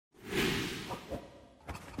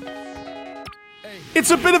It's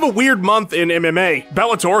a bit of a weird month in MMA.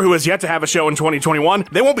 Bellator, who has yet to have a show in 2021,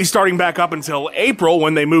 they won't be starting back up until April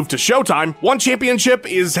when they move to Showtime. One Championship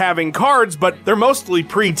is having cards, but they're mostly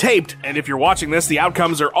pre-taped, and if you're watching this, the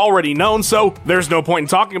outcomes are already known, so there's no point in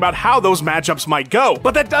talking about how those matchups might go.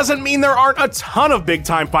 But that doesn't mean there aren't a ton of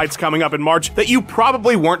big-time fights coming up in March that you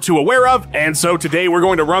probably weren't too aware of, and so today we're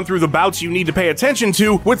going to run through the bouts you need to pay attention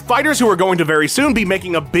to with fighters who are going to very soon be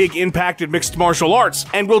making a big impact in mixed martial arts,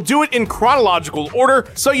 and we'll do it in chronological order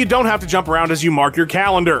so you don't have to jump around as you mark your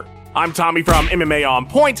calendar. I'm Tommy from MMA On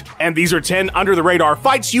Point, and these are 10 under-the-radar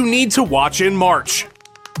fights you need to watch in March.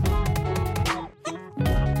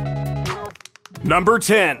 Number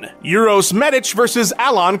 10. Uros Medic vs.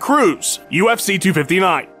 Alan Cruz, UFC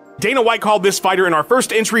 259. Dana White called this fighter in our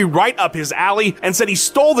first entry right up his alley and said he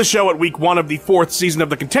stole the show at week 1 of the 4th season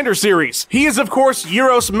of the Contender Series. He is, of course,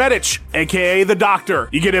 Uros Medic, aka the Doctor.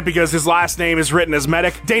 You get it because his last name is written as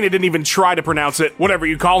Medic. Dana didn't even try to pronounce it. Whatever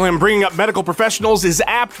you call him, bringing up medical professionals is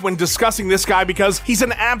apt when discussing this guy because he's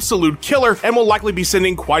an absolute killer and will likely be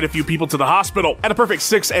sending quite a few people to the hospital. At a perfect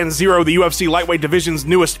 6-0, the UFC lightweight division's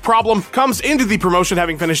newest problem comes into the promotion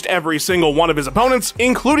having finished every single one of his opponents,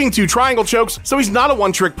 including 2 triangle chokes, so he's not a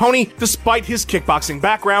one-trick pony despite his kickboxing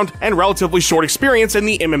background and relatively short experience in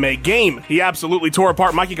the MMA game. He absolutely tore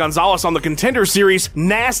apart Mikey Gonzalez on the Contender Series,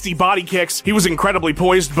 nasty body kicks. He was incredibly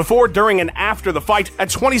poised before, during, and after the fight. At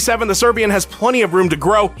 27, the Serbian has plenty of room to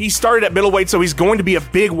grow. He started at middleweight, so he's going to be a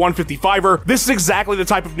big 155er. This is exactly the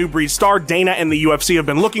type of new breed star Dana and the UFC have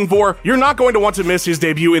been looking for. You're not going to want to miss his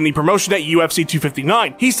debut in the promotion at UFC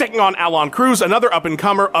 259. He's taking on Alan Cruz, another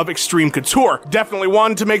up-and-comer of extreme couture. Definitely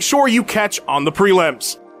one to make sure you catch on the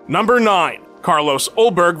prelims. Number 9. Carlos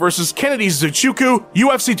Ulberg vs. Kennedy Nzechukwu,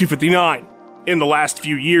 UFC 259. In the last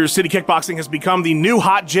few years, City Kickboxing has become the new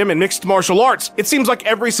hot gym in mixed martial arts. It seems like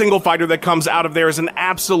every single fighter that comes out of there is an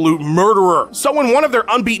absolute murderer. So when one of their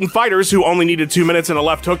unbeaten fighters, who only needed 2 minutes and a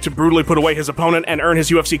left hook to brutally put away his opponent and earn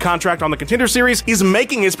his UFC contract on the Contender Series, is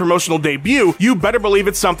making his promotional debut, you better believe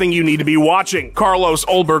it's something you need to be watching. Carlos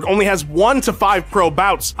Ulberg only has 1 to 5 pro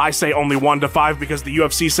bouts. I say only 1 to 5 because the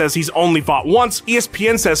UFC says he's only fought once,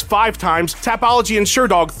 ESPN says 5 times, Tapology and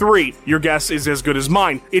Sherdog 3. Your guess is as good as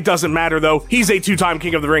mine. It doesn't matter though. He's a 2-time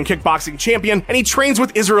King of the Ring kickboxing champion, and he trains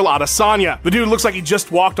with Israel Adesanya. The dude looks like he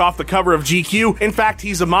just walked off the cover of GQ. In fact,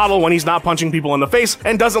 he's a model when he's not punching people in the face,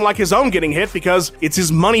 and doesn't like his own getting hit because it's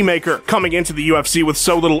his moneymaker. Coming into the UFC with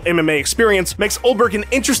so little MMA experience makes Ulberg an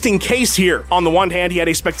interesting case here. On the one hand, he had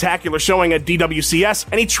a spectacular showing at DWCS,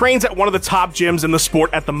 and he trains at one of the top gyms in the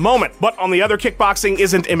sport at the moment. But on the other, kickboxing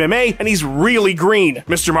isn't MMA, and he's really green.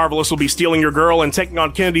 Mr. Marvelous will be stealing your girl and taking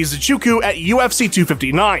on Kennedy Nzechukwu at UFC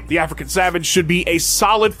 259. The African Savage should be a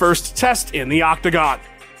solid first test in the octagon.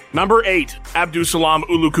 Number 8. Abdusalam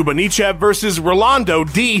Ulukhubanichev vs. Rolando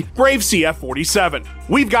D. Brave CF 47.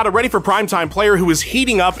 We've got a ready-for-primetime player who is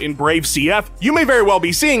heating up in Brave CF. You may very well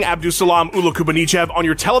be seeing Abdusalam Ulukhubanichev on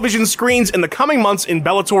your television screens in the coming months in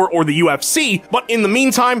Bellator or the UFC, but in the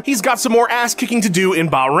meantime, he's got some more ass-kicking to do in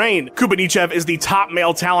Bahrain. Kubanichev is the top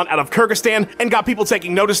male talent out of Kyrgyzstan and got people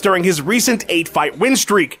taking notice during his recent 8-fight win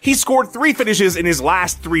streak. He scored 3 finishes in his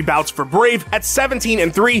last 3 bouts for Brave. At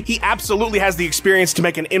 17-3, he absolutely has the experience to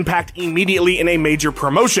make an impact immediately in a major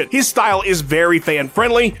promotion. His style is very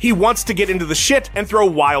fan-friendly. He wants to get into the shit and throw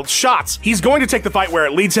wild shots. He's going to take the fight where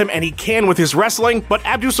it leads him, and he can with his wrestling, but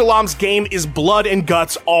Abdusalam's game is blood and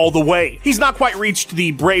guts all the way. He's not quite reached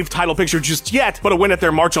the Brave title picture just yet, but a win at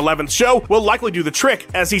their March 11th show will likely do the trick,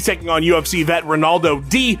 as he's taking on UFC vet Ronaldo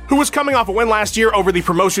D, who was coming off a win last year over the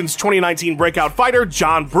promotion's 2019 breakout fighter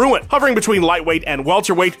John Bruin. Hovering between lightweight and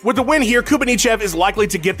welterweight, with the win here, Kubanichev is likely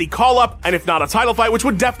to get the call-up, and if not a title fight, which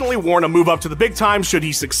would definitely warrant a move up to the big time should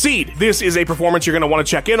he succeed. This is a performance you're going to want to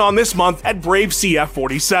check in on this month at Brave CF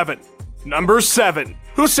 47. Number 7.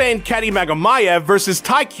 Hussein Katimagamayev vs.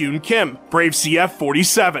 Taekyun Kim, Brave CF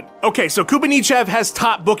 47. Okay, so Kubanichev has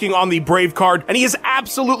top booking on the Brave card, and he is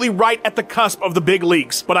absolutely right at the cusp of the big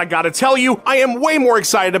leagues. But I gotta tell you, I am way more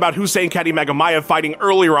excited about Hussein Katimagamayev fighting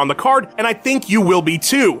earlier on the card, and I think you will be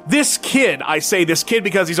too. This kid, I say this kid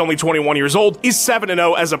because he's only 21 years old, is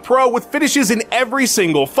 7-0 as a pro with finishes in every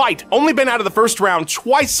single fight. Only been out of the first round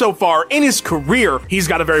twice so far in his career. He's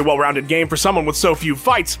got a very well-rounded game for someone with so few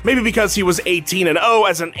fights, maybe because he was 18-0 Fellow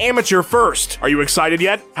as an amateur first. Are you excited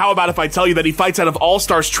yet? How about if I tell you that he fights out of All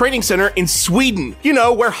Stars Training Center in Sweden? You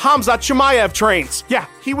know, where Hamzat Chimaev trains. Yeah,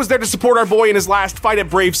 he was there to support our boy in his last fight at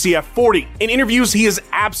Brave CF40. In interviews, he is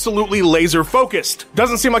absolutely laser focused.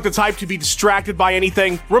 Doesn't seem like the type to be distracted by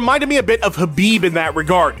anything. Reminded me a bit of Khabib in that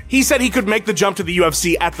regard. He said he could make the jump to the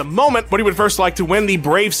UFC at the moment, but he would first like to win the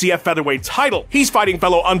Brave CF featherweight title. He's fighting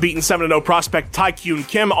fellow unbeaten 7-0 prospect Taekyun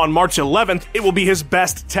Kim on March 11th. It will be his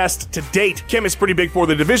best test to date. Kim is pretty big for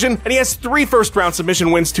the division, and he has 3 first-round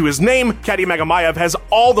submission wins to his name. Kady Magomaiv has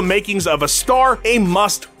all the makings of a star, a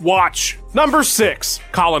must-watch. Number 6,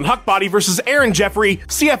 Colin Huckbody versus Aaron Jeffrey,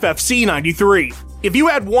 CFFC 93. If you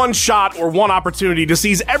had one shot or one opportunity to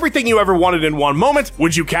seize everything you ever wanted in one moment,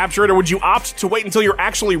 would you capture it or would you opt to wait until you're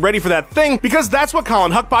actually ready for that thing? Because that's what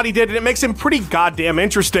Colin Huckbody did, and it makes him pretty goddamn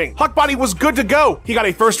interesting. Huckbody was good to go. He got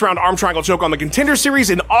a first-round arm triangle choke on the Contender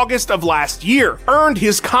Series in August of last year. Earned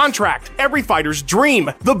his contract. Every fighter's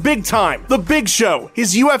dream. The big time. The big show.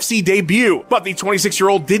 His UFC debut. But the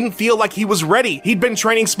 26-year-old didn't feel like he was ready. He'd been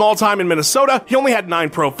training small time in Minnesota. He only had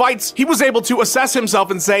 9 pro fights. He was able to assess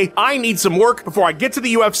himself and say, I need some work before I get to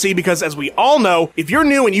the UFC, because as we all know, if you're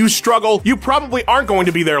new and you struggle, you probably aren't going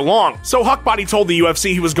to be there long. So Huckbody told the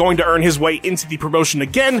UFC he was going to earn his way into the promotion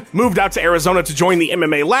again, moved out to Arizona to join the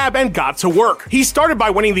MMA lab, and got to work. He started by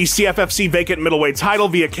winning the CFFC vacant middleweight title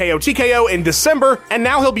via KO/TKO in December, and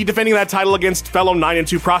now he'll be defending that title against fellow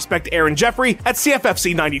 9-2 prospect Aaron Jeffrey at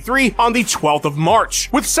CFFC 93 on the 12th of March.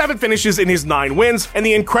 With 7 finishes in his 9 wins, and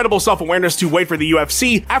the incredible self-awareness to wait for the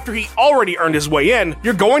UFC after he already earned his way in,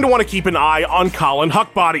 you're going to want to keep an eye on Colin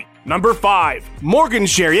Huckbody. Number 5, Morgan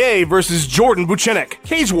Charrier versus Jordan Vucenic,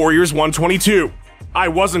 Cage Warriors 122. I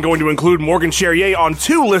wasn't going to include Morgan Charrier on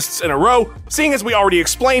 2 lists in a row, seeing as we already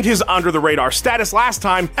explained his under-the-radar status last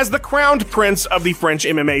time as the crowned prince of the French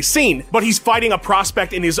MMA scene. But he's fighting a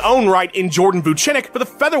prospect in his own right in Jordan Vucenic for the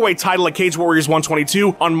featherweight title at Cage Warriors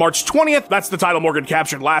 122 on March 20th. That's the title Morgan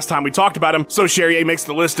captured last time we talked about him, so Charrier makes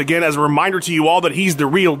the list again as a reminder to you all that he's the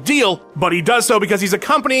real deal, but he does so because he's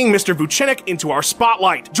accompanying Mr. Vucenic into our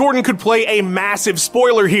spotlight. Jordan could play a massive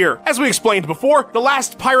spoiler here. As we explained before, the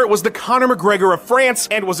last pirate was the Conor McGregor of France,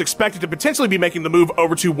 and was expected to potentially be making the move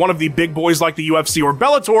over to one of the big boys like the UFC or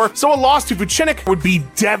Bellator, so a loss to Vucenic would be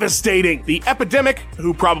devastating. The Epidemic,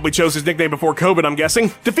 who probably chose his nickname before COVID, I'm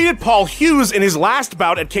guessing, defeated Paul Hughes in his last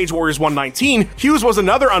bout at Cage Warriors 119. Hughes was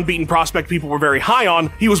another unbeaten prospect people were very high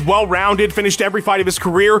on. He was well-rounded, finished every fight of his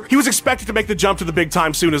career. He was expected to make the jump to the big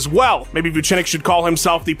time soon as well. Maybe Vucenic should call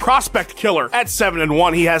himself the prospect killer. At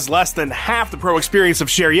 7-1, he has less than half the pro experience of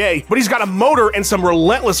Charrier, but he's got a motor and some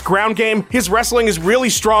relentless ground game. His wrestling is really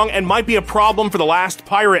strong and might be a problem for the last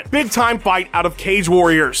pirate. Big time fight out of Cage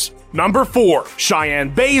Warriors. Number 4, Cheyenne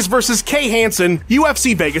Bays versus Kay Hansen,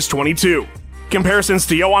 UFC Vegas 22. Comparisons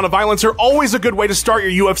to Joanna Violence are always a good way to start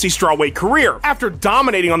your UFC strawweight career. After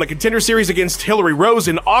dominating on the Contender Series against Hillary Rose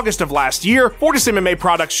in August of last year, Fortis MMA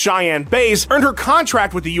product Cheyenne Bays earned her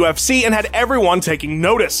contract with the UFC and had everyone taking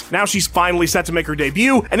notice. Now she's finally set to make her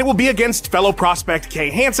debut, and it will be against fellow prospect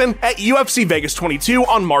Kay Hansen at UFC Vegas 22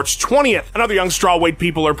 on March 20th. Another young strawweight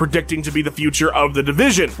people are predicting to be the future of the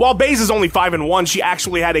division. While Bays is only 5-1, she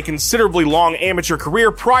actually had a considerably long amateur career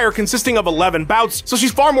prior consisting of 11 bouts, so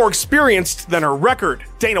she's far more experienced than her record.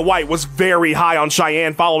 Dana White was very high on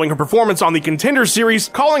Cheyenne following her performance on the Contender Series,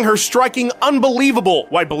 calling her striking unbelievable.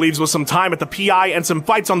 White believes with some time at the PI and some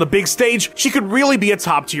fights on the big stage, she could really be a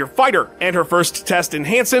top-tier fighter, and her first test in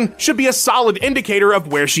Hansen should be a solid indicator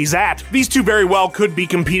of where she's at. These two very well could be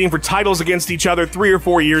competing for titles against each other 3 or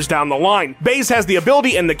 4 years down the line. Bays has the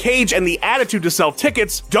ability in the cage and the attitude to sell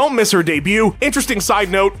tickets. Don't miss her debut. Interesting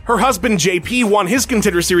side note, her husband JP won his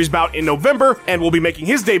Contender Series bout in November and will be making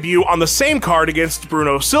his debut on the same card against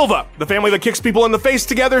Bruno Silva. The family that kicks people in the face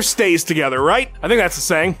together stays together, right? I think that's the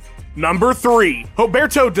saying. Number 3,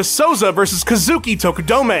 Roberto de Souza versus Kazuki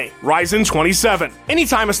Tokudome, Ryzen 27.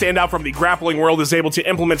 Anytime a standout from the grappling world is able to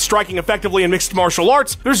implement striking effectively in mixed martial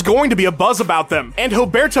arts, there's going to be a buzz about them. And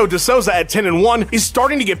Roberto de Souza at 10-1 is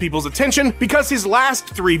starting to get people's attention because his last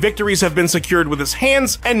 3 victories have been secured with his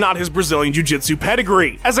hands and not his Brazilian Jiu-Jitsu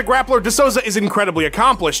pedigree. As a grappler, de Souza is incredibly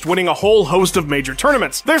accomplished, winning a whole host of major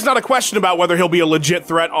tournaments. There's not a question about whether he'll be a legit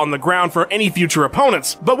threat on the ground for any future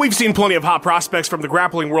opponents, but we've seen plenty of hot prospects from the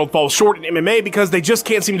grappling world fall falls short in MMA because they just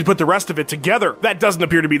can't seem to put the rest of it together. That doesn't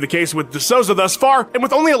appear to be the case with De Souza thus far, and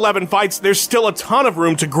with only 11 fights, there's still a ton of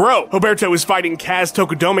room to grow. Roberto is fighting Kaz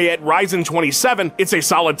Tokudome at Rizin 27. It's a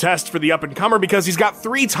solid test for the up-and-comer because he's got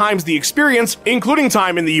 3 times the experience, including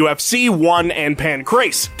time in the UFC, 1, and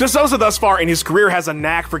Pancrase. De Souza thus far in his career has a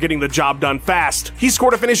knack for getting the job done fast. He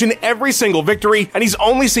scored a finish in every single victory, and he's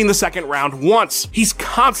only seen the second round once. He's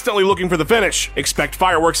constantly looking for the finish. Expect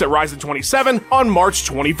fireworks at Rizin 27 on March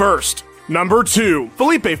 21st. Number 2.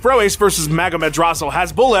 Felipe Froes vs. Magomedrassil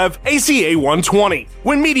Hasbulev, ACA 120.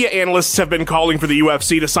 When media analysts have been calling for the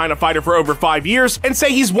UFC to sign a fighter for over 5 years and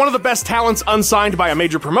say he's one of the best talents unsigned by a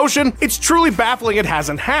major promotion, it's truly baffling it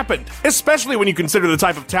hasn't happened, especially when you consider the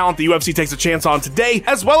type of talent the UFC takes a chance on today,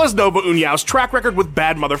 as well as Nova União's track record with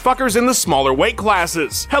bad motherfuckers in the smaller weight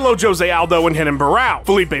classes. Hello Jose Aldo and Renan Barão.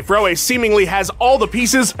 Felipe Froes seemingly has all the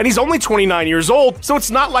pieces, and he's only 29 years old, so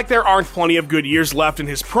it's not like there aren't plenty of good years left in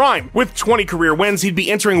his prime. With 20 career wins, he'd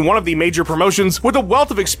be entering one of the major promotions with a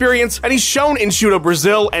wealth of experience, and he's shown in Shooto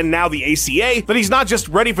Brazil and now the ACA that he's not just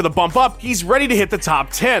ready for the bump up, he's ready to hit the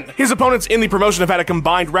top 10. His opponents in the promotion have had a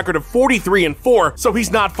combined record of 43-4, so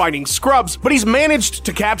he's not fighting scrubs, but he's managed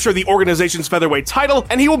to capture the organization's featherweight title,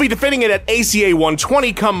 and he will be defending it at ACA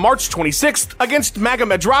 120 come March 26th against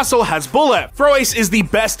Magomedrassil Hasbulev. Froes is the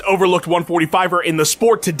best overlooked 145er in the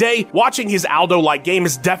sport today. Watching his Aldo-like game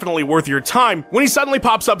is definitely worth your time. When he suddenly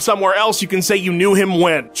pops up somewhere else, you can say you knew him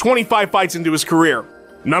when. 25 fights into his career.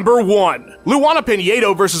 Number 1. Luana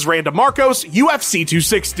Pinheiro vs. Randa Markos, UFC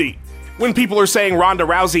 260. When people are saying Ronda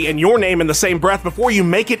Rousey and your name in the same breath before you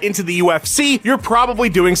make it into the UFC, you're probably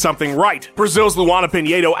doing something right. Brazil's Luana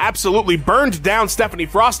Pinheiro absolutely burned down Stephanie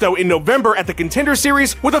Frosto in November at the Contender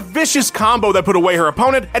Series with a vicious combo that put away her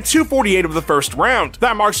opponent at 2:48 of the first round.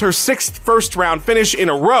 That marks her 6th first-round finish in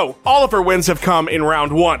a row. All of her wins have come in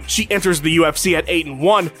round 1. She enters the UFC at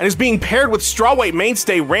 8-1 and is being paired with strawweight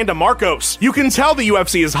mainstay Randa Markos. You can tell the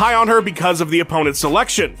UFC is high on her because of the opponent's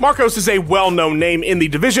selection. Markos is a well-known name in the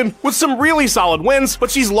division with some really solid wins,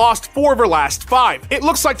 but she's lost 4 of her last 5. It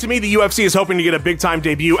looks like to me the UFC is hoping to get a big-time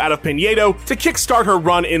debut out of Pinheiro to kickstart her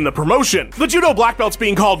run in the promotion. The judo black belt's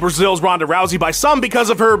being called Brazil's Ronda Rousey by some because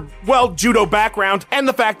of her, well, judo background and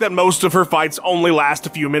the fact that most of her fights only last a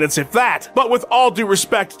few minutes if that. But with all due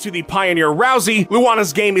respect to the pioneer Rousey,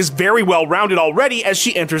 Luana's game is very well rounded already as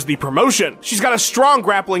she enters the promotion. She's got a strong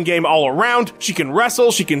grappling game all around, she can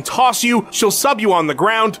wrestle, she can toss you, she'll sub you on the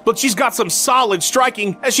ground, but she's got some solid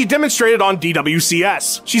striking as she demonstrated on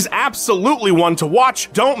DWCS. She's absolutely one to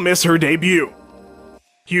watch. Don't miss her debut.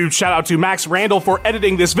 Huge shout out to Max Randall for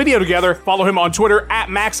editing this video together. Follow him on Twitter at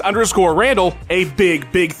Max_Randall. A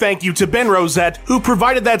big thank you to Ben Rosette, who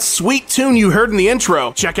provided that sweet tune you heard in the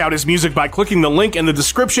intro. Check out his music by clicking the link in the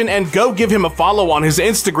description and go give him a follow on his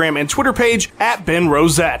Instagram and Twitter page at Ben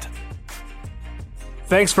Rosette.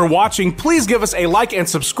 Thanks for watching. Please give us a like and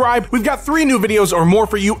subscribe. We've got 3 new videos or more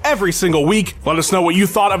for you every single week. Let us know what you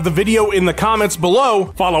thought of the video in the comments below.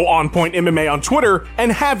 Follow On Point MMA on Twitter,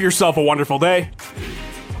 and have yourself a wonderful day.